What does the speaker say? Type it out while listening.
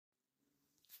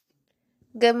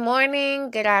Good morning,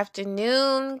 good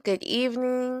afternoon, good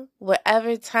evening,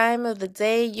 whatever time of the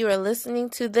day you are listening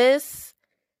to this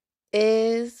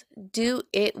is Do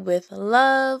It With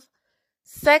Love,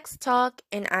 Sex Talk,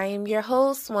 and I am your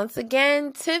host once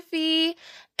again, Tiffy,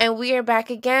 and we are back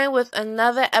again with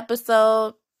another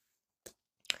episode.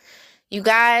 You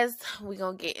guys, we're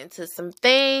going to get into some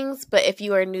things, but if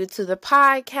you are new to the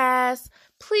podcast,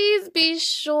 please be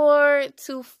sure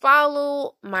to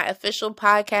follow my official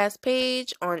podcast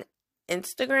page on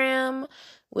Instagram,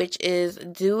 which is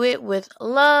Do It With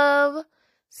Love,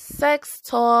 Sex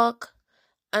Talk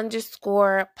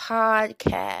 _podcast.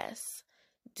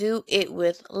 Do It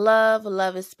With Love.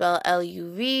 Love is spelled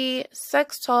LUV.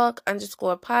 Sex Talk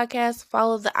 _podcast.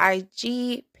 Follow the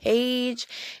IG page.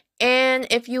 And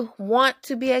if you want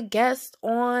to be a guest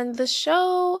on the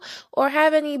show or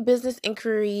have any business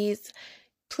inquiries,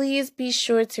 please be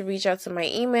sure to reach out to my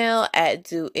email at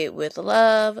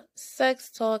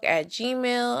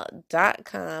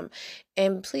doitwithlovesextalk@gmail.com.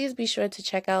 And please be sure to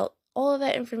check out all of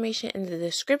that information in the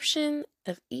description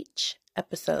of each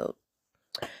episode.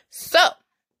 So,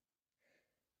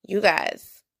 you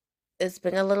guys, it's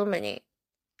been a little minute.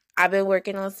 I've been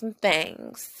working on some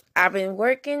things. Honestly,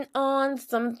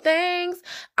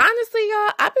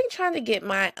 y'all, I've been trying to get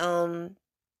my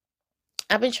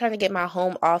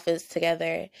home office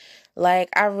together. Like,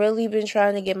 I've really been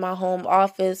trying to get my home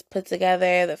office put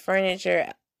together, the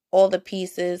furniture, all the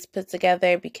pieces put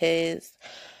together, because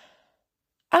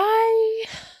I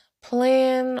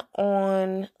plan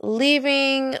on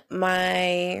leaving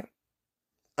my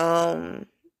my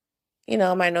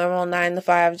normal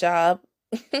 9-to-5 job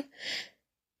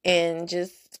and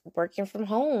just working from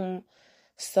home.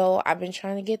 So I've been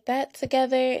trying to get that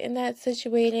together and that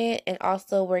situated, and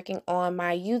also working on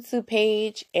my YouTube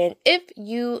page. And if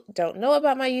you don't know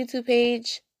about my YouTube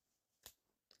page,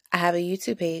 I have a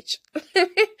YouTube page.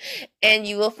 And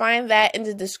you will find that in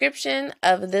the description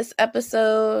of this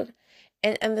episode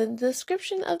and in the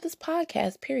description of this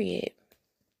podcast, period.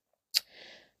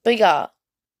 But y'all,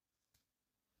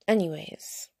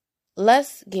 anyways,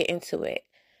 let's get into it.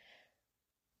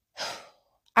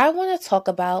 I want to talk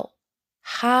about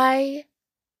high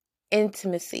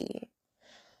intimacy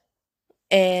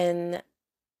and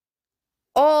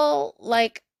all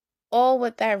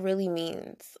what that really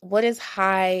means. What is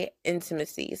high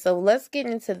intimacy? So let's get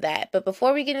into that. But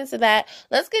before we get into that,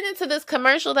 let's get into this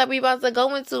commercial that we about to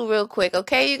go into real quick.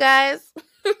 Okay, you guys?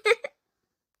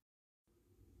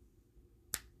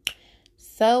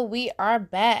 So we are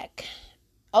back.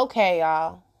 Okay,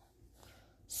 y'all.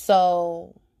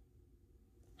 So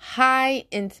high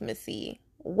intimacy.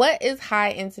 What is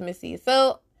high intimacy?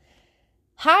 So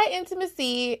high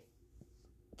intimacy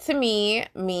to me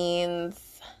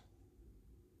means,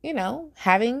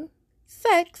 having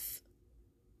sex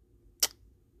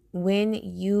when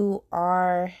you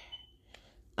are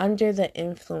under the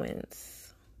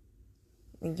influence,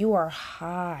 when you are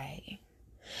high.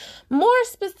 More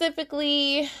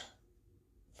specifically,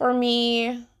 for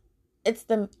me, it's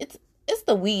the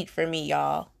weed for me,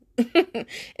 y'all.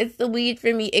 It's the weed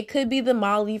for me. It could be the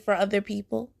Molly for other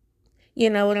people. You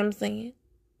know what I'm saying?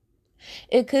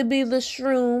 It could be the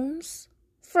shrooms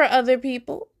for other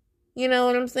people. You know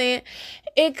what I'm saying?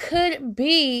 It could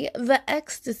be the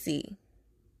ecstasy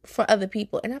for other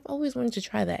people. And I've always wanted to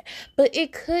try that. But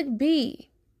it could be,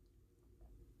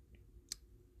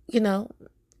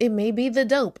 it may be the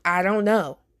dope. I don't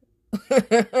know.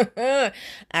 I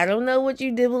don't know what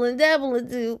you dibble and dabble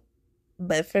into.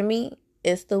 But for me,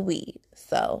 it's the weed.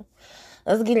 So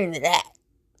let's get into that.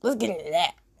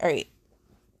 All right.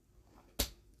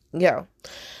 Yo,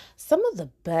 some of the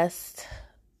best,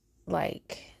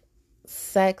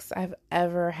 sex I've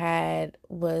ever had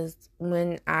was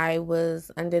when I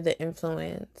was under the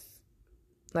influence.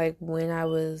 Like, when I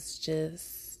was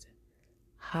just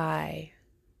high.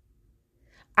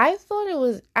 I thought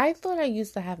I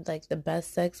used to have, the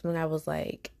best sex when I was,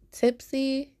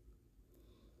 tipsy.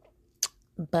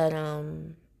 But,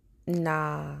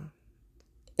 nah.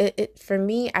 It for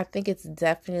me, I think it's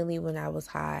definitely when I was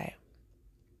high.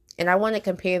 And I want to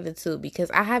compare the two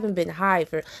because I haven't been that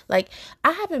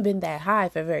high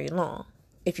for very long,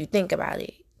 if you think about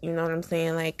it. You know what I'm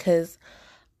saying? Because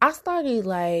I started,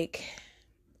 all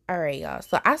right, y'all.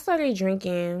 So I started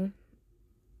drinking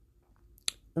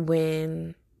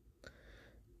when,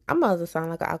 I'm about to sound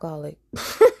like an alcoholic.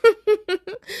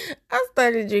 I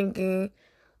started drinking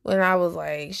when I was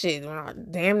when I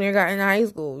damn near got in high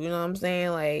school. You know what I'm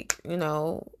saying?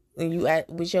 When you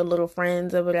with your little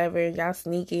friends or whatever, y'all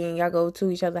sneaking, y'all go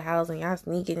to each other's house and y'all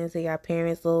sneaking into your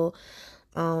parents' little,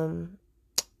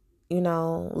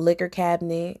 liquor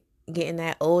cabinet. getting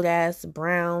that old ass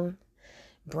brown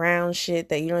shit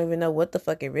that you don't even know what the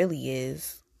fuck it really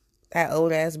is. That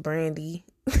old ass brandy.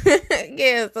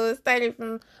 Yeah, so it started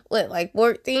from what, like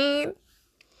 14?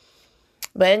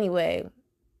 But anyway,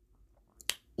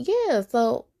 yeah,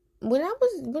 so when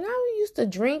I used to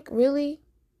drink, really,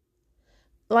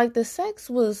 like the sex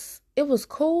was, it was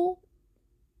cool.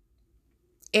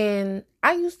 And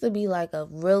I used to be like a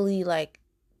really like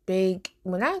big,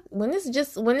 when it's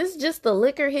just the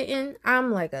liquor hitting,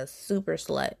 I'm like a super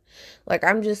slut. Like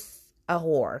I'm just a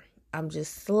whore. I'm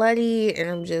just slutty and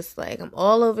I'm just like, I'm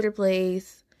all over the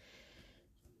place.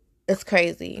 It's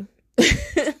crazy.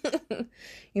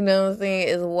 You know what I'm saying?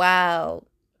 It's wild.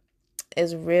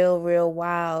 It's real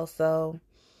wild. So,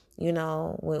 you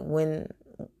know, when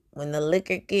the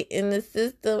liquor get in the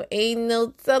system, ain't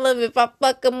no telling if I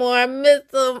fuck him or I miss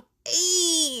him.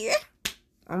 Eee.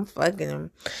 I'm fucking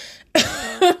him.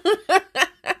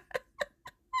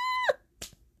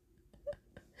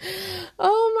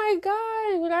 Oh my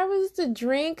God. When I used to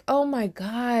drink, oh my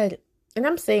God. And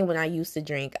I'm saying when I used to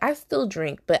drink, I still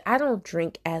drink, but I don't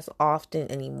drink as often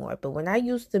anymore. But when I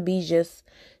used to be just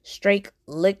straight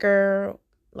liquor,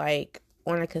 like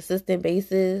on a consistent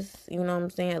basis, you know what I'm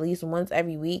saying? At least once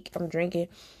every week, I'm drinking.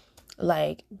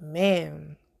 Like,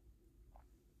 man,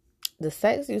 the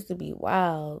sex used to be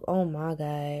wild. Oh my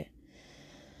God.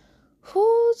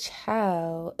 Whoo,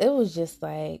 child. It was just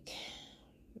like,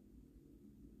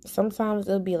 sometimes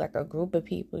it'll be like a group of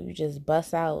people. You just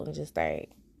bust out and just start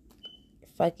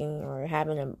fucking or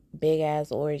having a big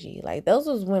ass orgy. Like,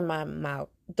 those were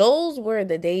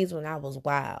the days when I was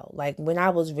wild. Like, when I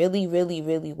was really, really,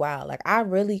 really wild. Like, I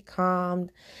really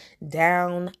calmed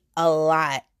down a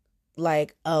lot.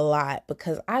 Like, a lot.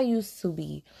 Because I used to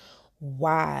be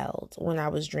wild when I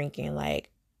was drinking.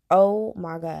 Like, oh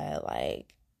my God.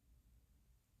 Like,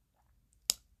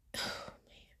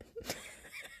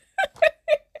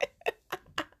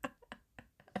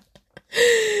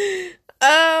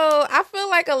 oh, I feel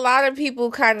like a lot of people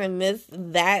kind of miss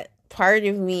that part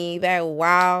of me, that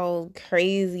wild,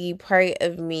 crazy part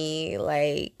of me.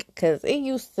 Like, because it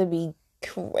used to be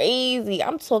crazy.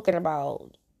 I'm talking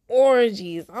about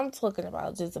orgies. I'm talking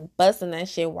about just busting that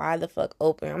shit wide the fuck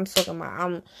open. I'm talking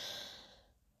about,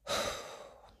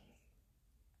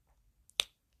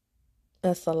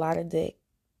 that's a lot of dick.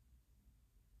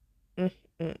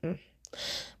 Mm-mm-mm.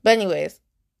 But anyways,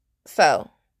 so,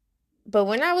 but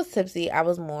when I was tipsy, I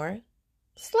was more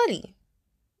slutty,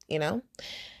 you know?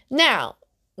 Now,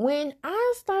 when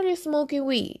I started smoking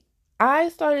weed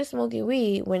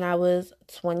when I was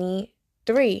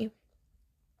 23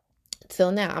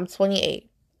 till now. I'm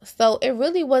 28. So it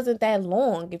really wasn't that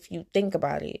long if you think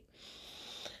about it.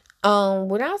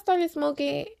 When I started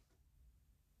smoking,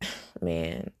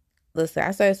 man, listen,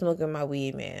 I started smoking my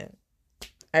weed, man.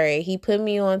 All right, he put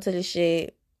me onto the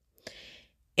shit,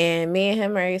 and me and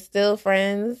him are still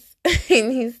friends,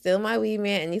 and he's still my weed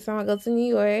man anytime I go to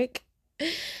New York.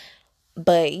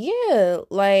 But yeah,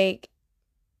 like,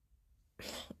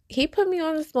 he put me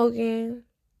on the smoking.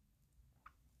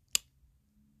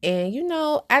 And you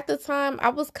know, at the time I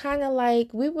was kind of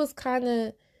like, we was kind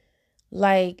of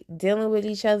like dealing with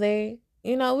each other.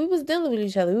 You know, we was dealing with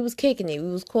each other. We was kicking it. We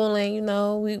was cooling, you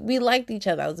know. We liked each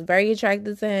other. I was very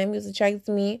attracted to him. He was attracted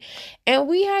to me. And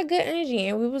we had good energy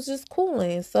and we was just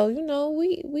cooling. So, you know,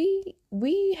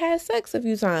 we had sex a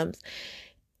few times.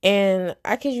 And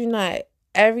I kid you not,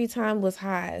 every time was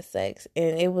high sex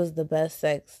and it was the best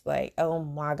sex. Like, oh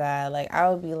my God. Like, I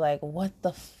would be like, what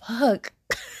the fuck?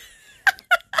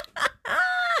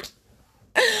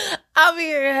 I'll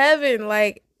be in heaven.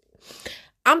 Like,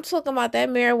 I'm talking about that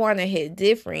marijuana hit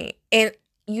different. And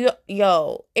it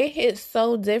hits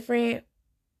so different.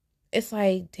 It's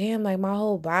like, damn, like my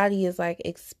whole body is like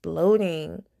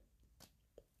exploding.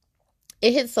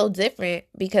 It hits so different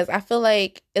because I feel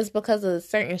like it's because of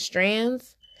certain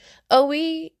strands of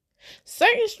weed.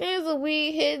 Certain strands of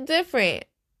weed hit different.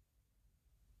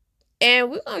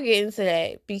 And we're going to get into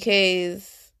that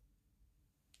because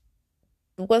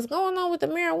what's going on with the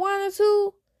marijuana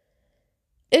too,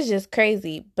 it's just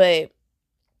crazy. But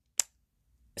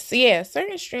so yeah,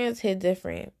 certain strands hit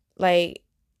different. Like,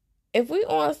 if we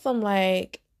on some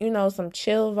like, you know, some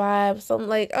chill vibe, something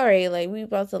like, all right, like we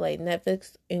about to like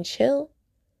Netflix and chill,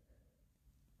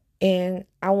 and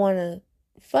I wanna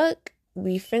fuck,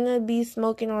 we finna be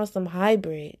smoking on some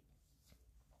hybrid,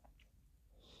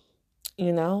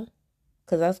 you know,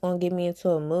 because that's gonna get me into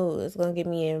a mood. It's gonna get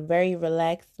me in a very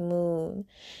relaxed mood.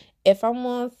 If I'm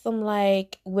on some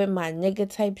like with my nigga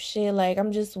type shit, like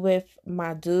I'm just with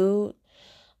my dude,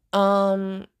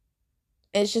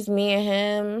 it's just me and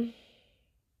him.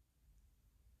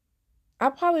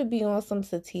 I'll probably be on some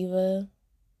sativa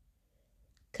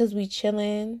because we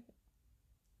chilling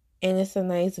and it's a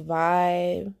nice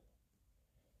vibe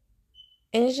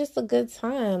and it's just a good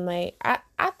time. Like I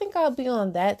think I'll be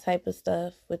on that type of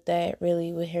stuff with that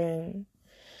really with him.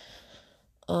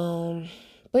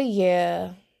 But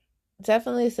yeah,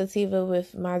 definitely sativa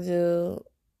with my dude.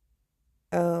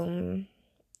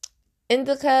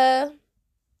 Indica.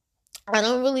 I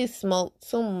don't really smoke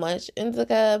too much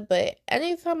indica, but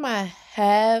anytime I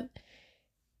have,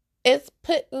 it's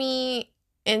put me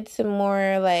into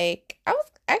more like I was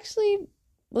actually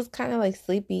was kind of like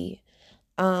sleepy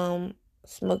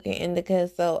smoking indica,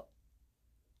 so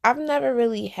I've never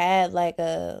really had like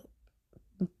a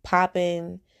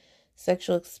popping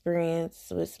sexual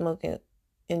experience with smoking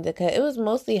indica. It was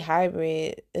mostly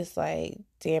hybrid. It's like,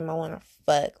 damn, I want to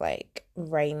fuck like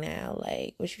right now.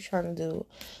 Like, what you trying to do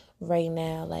right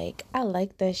now? Like, I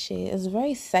like that shit. It's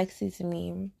very sexy to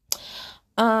me.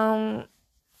 Um,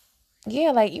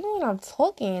 yeah, like even when I'm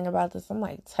talking about this, I'm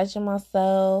like touching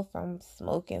myself. I'm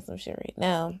smoking some shit right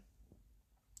now.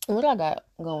 What I got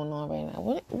going on right now?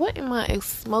 What am I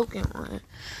smoking on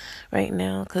right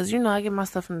now? Cause I get my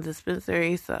stuff from the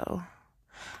dispensary, so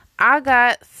I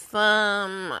got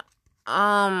some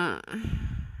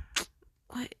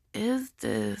what is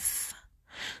this?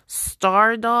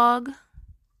 Star Dog.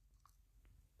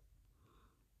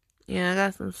 Yeah, I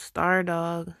got some Star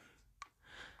Dog.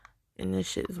 And this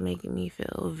shit is making me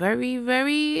feel very,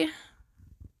 very,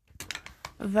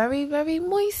 very, very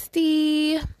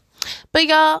moisty. But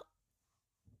y'all,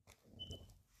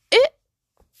 it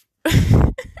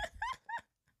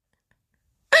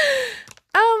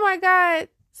oh my god.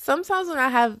 Sometimes when I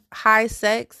have high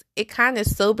sex, it kind of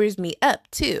sobers me up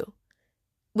too.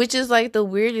 Which is like the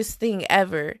weirdest thing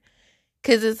ever.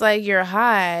 Cause it's like you're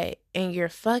high and you're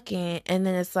fucking, and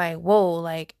then it's like, whoa,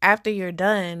 like after you're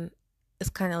done, it's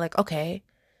kind of like, okay,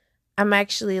 I'm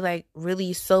actually like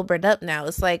really sobered up now.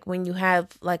 It's like when you have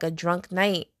like a drunk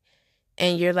night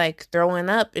and you're like throwing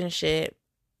up and shit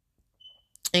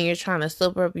and you're trying to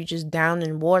sober up, you just down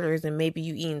in waters and maybe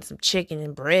you eating some chicken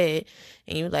and bread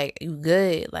and you like, you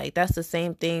good. Like that's the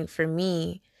same thing for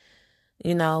me,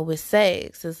 with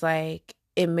sex. It's like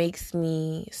it makes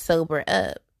me sober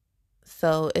up.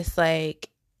 So it's like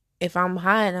if I'm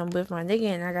high and I'm with my nigga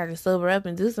and I gotta sober up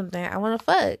and do something, I wanna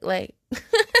fuck. Like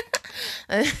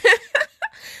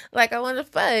like I wanna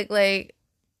fuck. Like,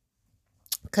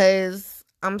 cause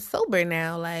I'm sober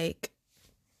now. Like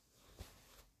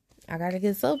I gotta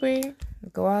get sober,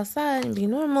 go outside and be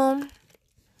normal.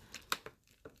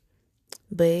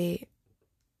 But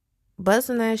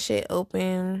busting that shit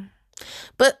open.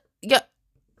 But yeah,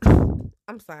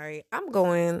 I'm sorry. I'm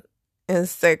going in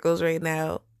circles right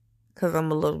now because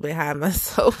I'm a little bit high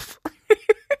myself.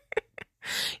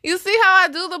 You see how I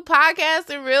do the podcast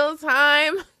in real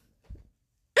time?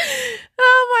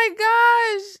 Oh my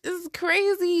gosh, it's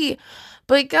crazy.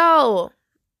 But yo,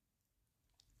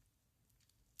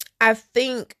 I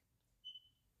think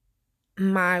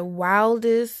my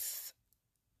wildest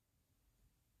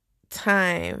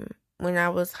time when I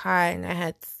was high and I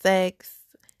had sex,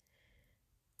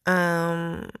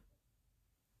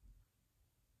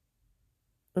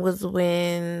 was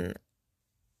when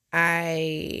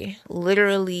I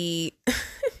literally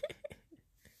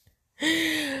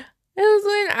it was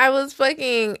when I was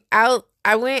fucking out.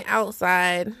 I went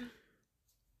outside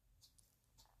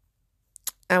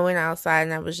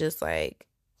and I was just like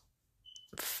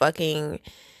fucking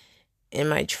in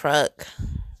my truck.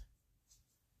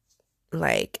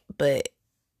 Like, but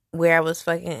where I was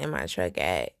fucking in my truck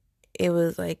at, it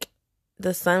was like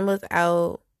the sun was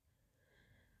out,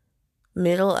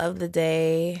 middle of the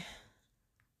day,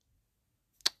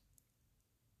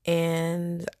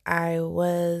 and I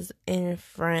was in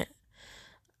front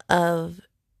of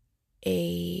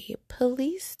a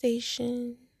police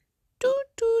station.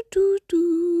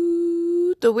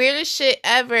 The weirdest shit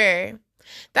ever.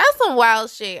 That's some wild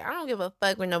shit. I don't give a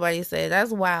fuck what nobody said.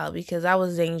 That's wild because I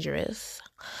was dangerous.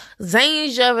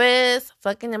 Dangerous.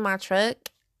 Fucking in my truck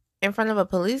in front of a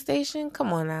police station?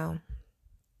 Come on now.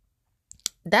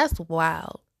 That's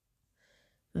wild.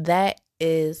 That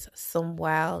is some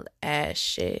wild ass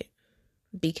shit.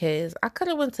 Because I could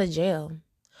have went to jail.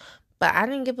 But I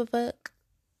didn't give a fuck.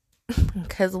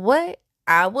 Because what?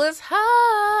 I was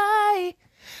high.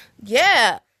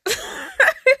 Yeah.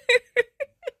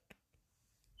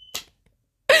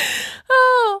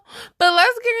 Oh, but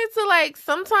let's get into like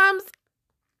sometimes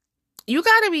you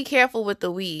gotta be careful with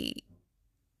the weed.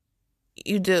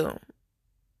 You do.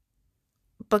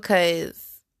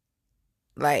 Because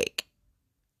like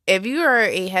if you are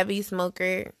a heavy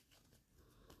smoker,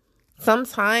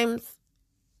 sometimes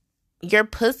your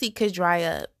pussy could dry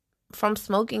up from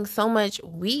smoking so much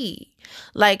weed.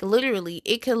 Like, literally,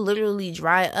 it could literally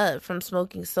dry up from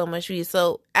smoking so much weed.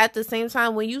 So at the same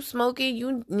time, when you smoke it,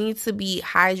 you need to be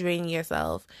hydrating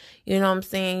yourself. You know what I'm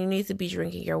saying? You need to be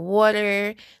drinking your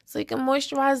water so you can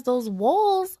moisturize those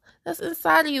walls that's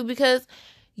inside of you, because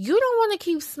you don't want to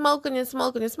keep smoking and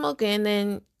smoking and smoking, and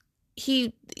then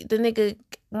the nigga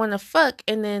want to fuck,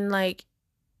 and then like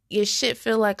your shit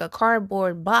feel like a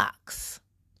cardboard box.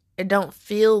 It don't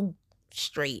feel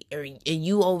straight, and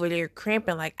you over there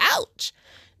cramping like, ouch.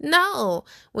 No,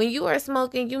 when you are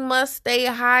smoking, you must stay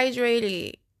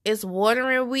hydrated. It's water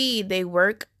and weed. They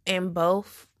work in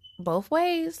both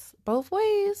ways,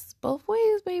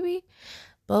 baby,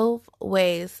 both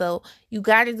ways. So you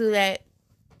got to do that,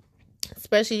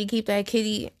 especially to keep that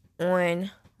kitty on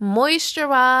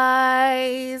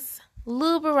moisturize,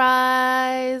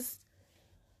 luberize,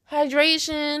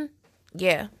 hydration.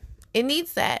 Yeah, it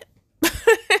needs that.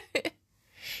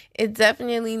 It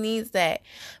definitely needs that.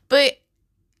 But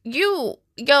another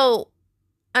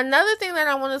thing that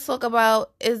I want to talk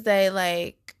about is that,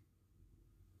 like,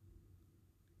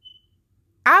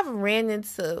 I've ran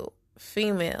into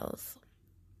females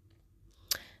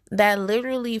that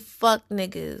literally fuck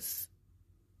niggas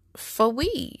for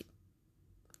weed.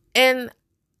 And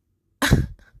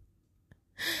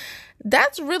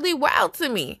that's really wild to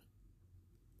me.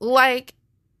 Like,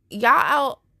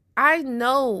 I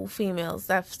know females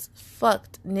that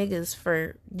fucked niggas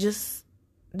for just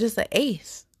an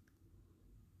eighth.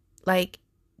 Like,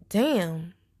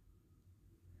 damn.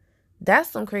 That's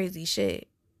some crazy shit.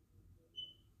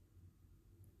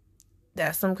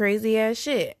 That's some crazy ass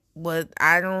shit. But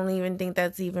I don't even think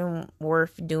that's even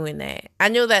worth doing that. I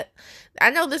know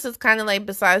this is kind of like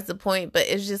besides the point, but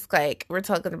it's just like we're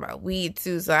talking about weed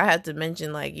too, so I have to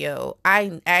mention, like, yo,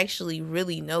 I actually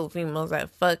really know females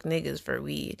that fuck niggas for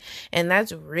weed, and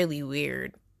that's really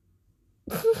weird.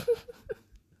 That's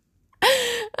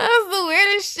the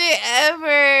weirdest shit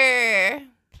ever.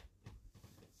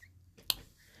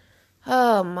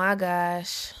 Oh my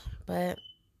gosh. But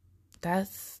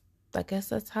I guess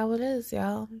that's how it is,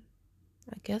 y'all.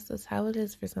 I guess that's how it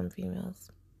is for some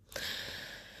females.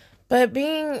 But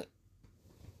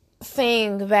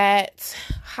saying that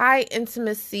high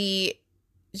intimacy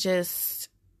just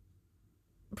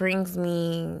brings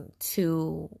me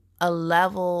to a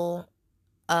level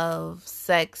of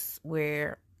sex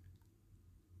where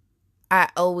I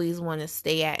always want to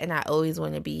stay at and I always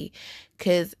want to be,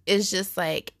 because it's just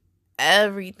like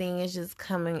everything is just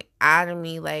coming out of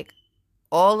me. Like,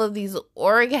 all of these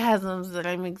orgasms that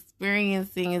I'm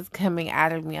experiencing is coming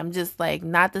out of me. I'm just like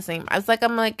not the same. I'm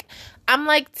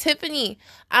like Tiffany.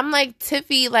 I'm like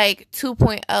Tiffy, like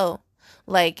 2.0.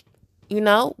 Like,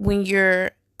 when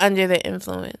you're under the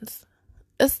influence,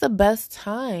 it's the best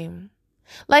time.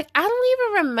 Like, I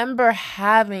don't even remember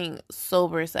having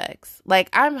sober sex. Like,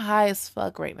 I'm high as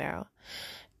fuck right now.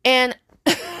 And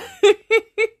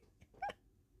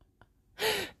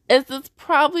it's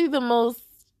probably the most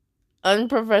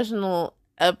unprofessional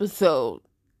episode,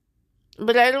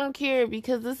 but I don't care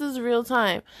because this is real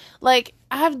time. Like,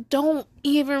 I don't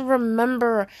even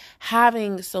remember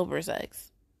having sober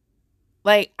sex.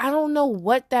 Like, I don't know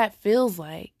what that feels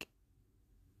like,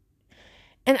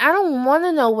 and I don't want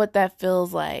to know what that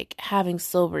feels like, having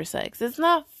sober sex. It's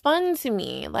not fun to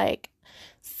me. Like,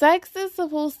 sex is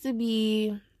supposed to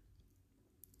be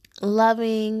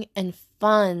loving and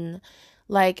fun.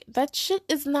 Like, that shit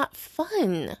is not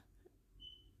fun.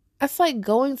 It's like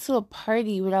going to a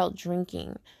party without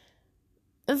drinking.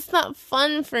 It's not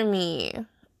fun for me.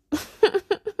 I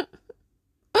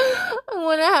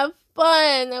want to have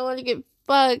fun. I want to get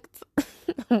fucked.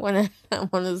 I want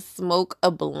to smoke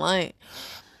a blunt.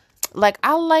 Like,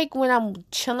 I like when I'm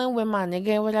chilling with my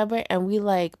nigga or whatever, and we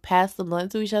like pass the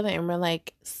blunt to each other, and we're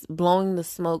like blowing the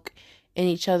smoke in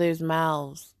each other's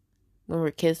mouths when we're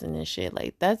kissing and shit.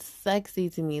 Like, that's sexy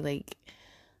to me. Like,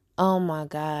 oh my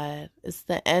God. It's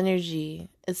the energy.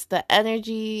 It's the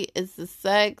energy. It's the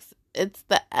sex. It's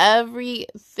the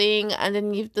everything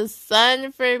underneath the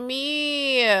sun for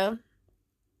me.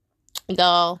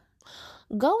 Y'all,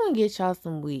 go and get y'all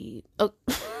some weed. Oh.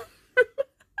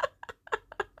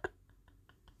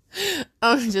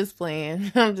 I'm just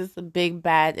playing. I'm just a big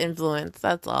bad influence.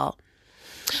 That's all.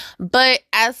 But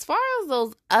as far as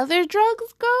those other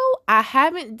drugs go, I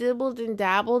haven't dibbled and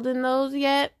dabbled in those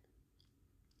yet.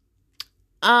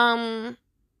 I'm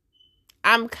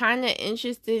kind of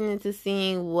interested into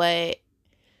seeing what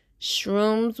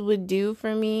shrooms would do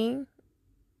for me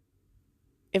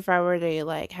if I were to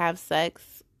like have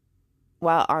sex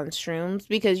while on shrooms,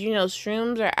 because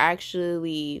shrooms are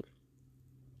actually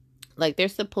Like, they're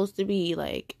supposed to be,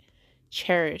 like,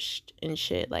 cherished and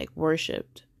shit, like,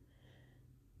 worshipped.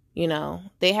 You know,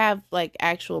 they have, like,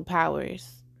 actual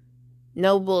powers.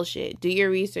 No bullshit. Do your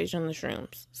research on the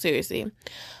shrooms. Seriously.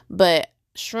 But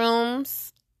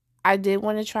shrooms, I did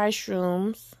want to try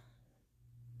shrooms.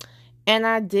 And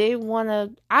I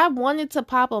wanted to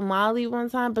pop a Molly one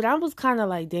time, but I was kind of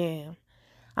like, damn,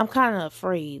 I'm kind of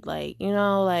afraid. Like, you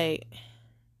know, like,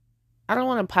 I don't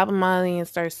want to pop a Molly and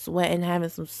start sweating, having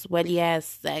some sweaty ass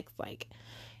sex. Like,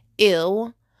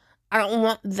 ew. I don't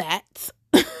want that.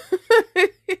 I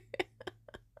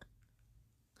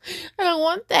don't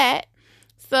want that.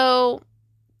 So,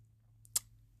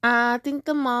 I think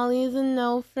the Molly is a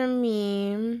no for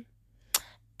me.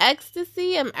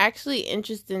 Ecstasy, I'm actually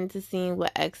interested to seeing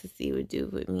what ecstasy would do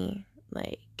with me.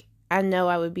 Like, I know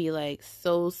I would be, like,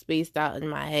 so spaced out in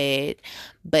my head.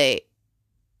 But,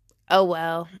 oh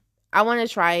well. I want to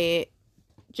try it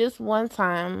just one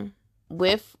time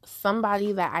with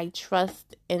somebody that I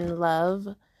trust and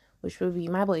love, which would be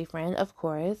my boyfriend, of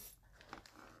course.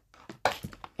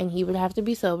 And he would have to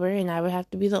be sober, and I would have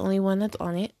to be the only one that's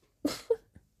on it.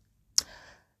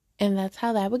 And that's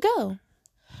how that would go.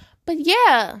 But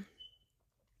yeah,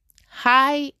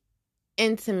 high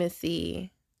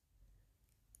intimacy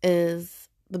is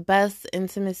the best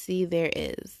intimacy there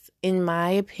is, in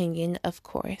my opinion, of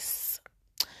course.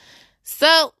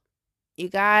 So, you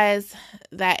guys,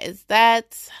 that is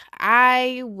that.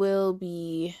 I will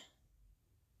be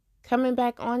coming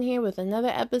back on here with another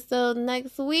episode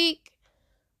next week,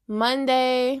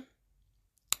 Monday.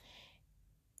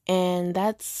 And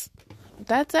that's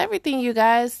everything, you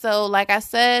guys. So, like I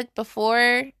said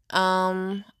before,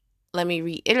 let me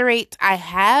reiterate, I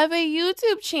have a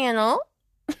YouTube channel.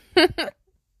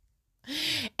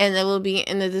 And it will be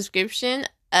in the description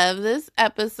of this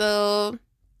episode.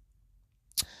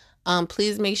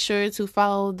 Please make sure to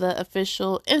follow the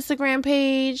official Instagram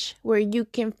page where you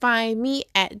can find me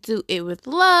at Do It With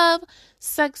Love,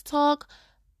 Sex Talk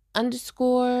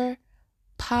 _podcast.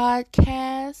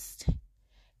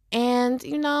 And,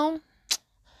 you know,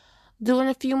 doing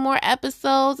a few more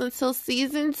episodes until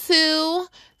season 2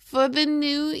 for the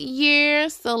new year.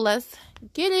 So let's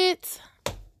get it.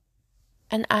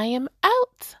 And I am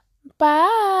out.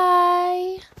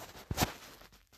 Bye.